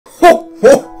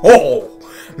Ho ho!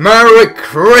 Merry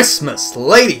Christmas,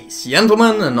 ladies,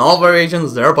 gentlemen, and all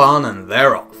variations thereupon and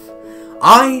thereof.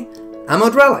 I am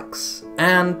Odrelix,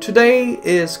 and today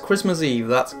is Christmas Eve.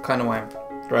 That's kind of why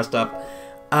I'm dressed up.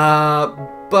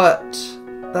 But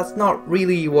that's not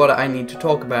really what I need to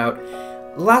talk about.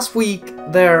 Last week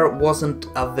there wasn't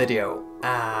a video.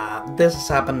 This has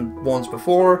happened once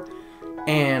before,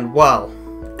 and well,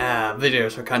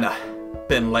 videos are kind of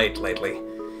been late lately.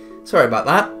 Sorry about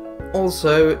that.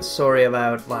 Also, sorry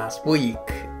about last week.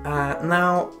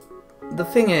 Now, the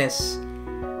thing is,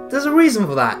 there's a reason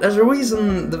for that. There's a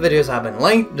reason the videos have been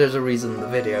late. There's a reason the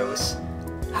videos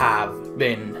have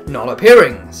been not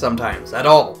appearing sometimes at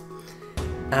all.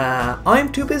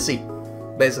 I'm too busy,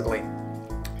 basically.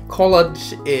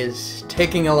 College is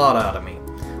taking a lot out of me.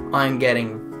 I'm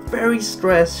getting very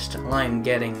stressed. I'm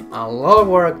getting a lot of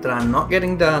work that I'm not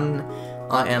getting done.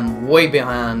 I am way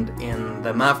behind in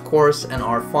the math course, and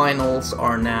our finals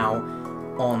are now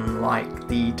on like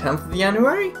the 10th of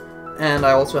January. And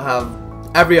I also have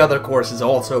every other course is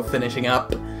also finishing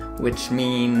up, which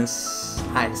means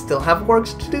I still have work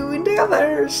to do in the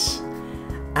others.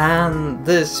 And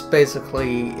this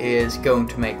basically is going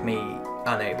to make me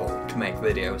unable to make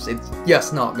videos. It's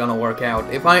just not gonna work out.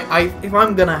 If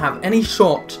I'm gonna have any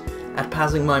shot at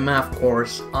passing my math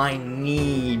course, I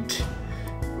need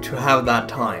to have that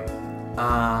time,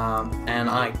 and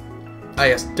I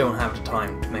just don't have the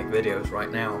time to make videos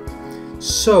right now.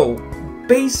 So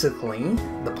basically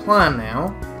the plan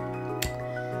now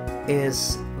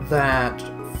is that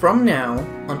from now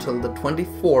until the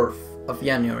 24th of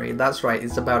January, that's right,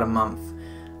 it's about a month,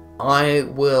 I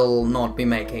will not be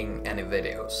making any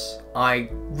videos. I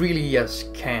really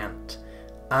just can't,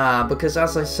 because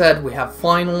as I said, we have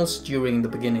finals during the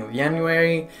beginning of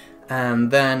January,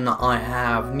 and then I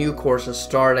have new courses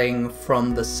starting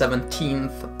from the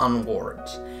 17th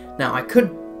onwards. Now, I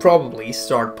could probably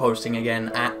start posting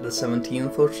again at the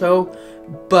 17th or so,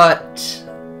 but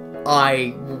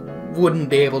I wouldn't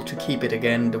be able to keep it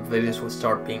again. The videos would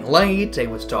start being late, they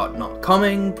would start not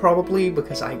coming probably,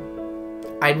 because I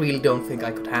really don't think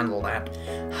I could handle that.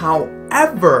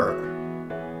 However,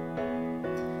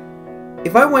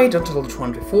 if I wait until the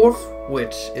 24th,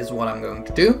 which is what I'm going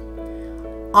to do,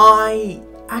 I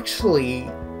actually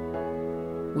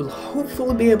will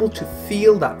hopefully be able to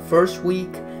feel that first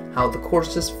week, how the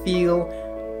courses feel,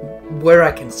 where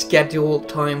I can schedule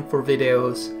time for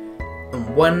videos,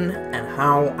 and when and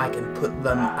how I can put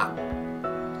them up.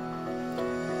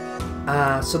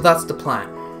 So that's the plan.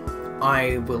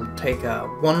 I will take a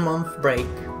 1-month break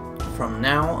from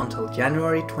now until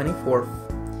January 24th,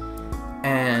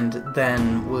 and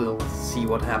then we'll see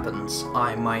what happens.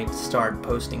 I might start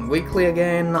posting weekly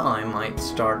again, I might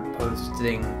start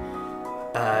posting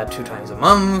 2 times a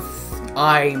month.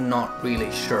 I'm not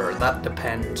really sure. That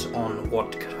depends on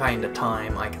what kind of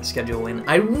time I can schedule in.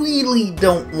 I really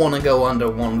don't want to go under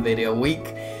 1 video a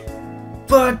week,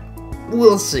 but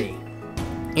we'll see.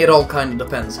 It all kind of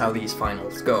depends how these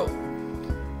finals go.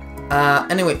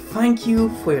 Anyway, thank you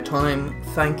for your time,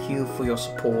 thank you for your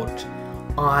support.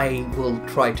 I will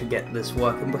try to get this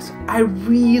working, but I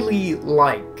really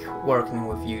like working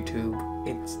with YouTube.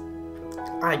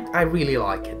 I really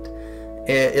like it.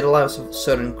 It allows a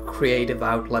certain creative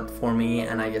outlet for me,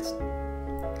 and I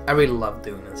really love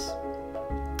doing this.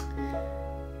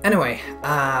 Anyway,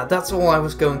 that's all I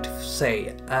was going to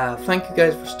say. Thank you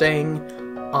guys for staying.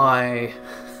 I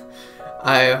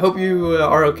hope you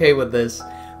are okay with this.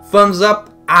 Thumbs up,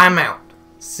 I'm out.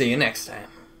 See you next time.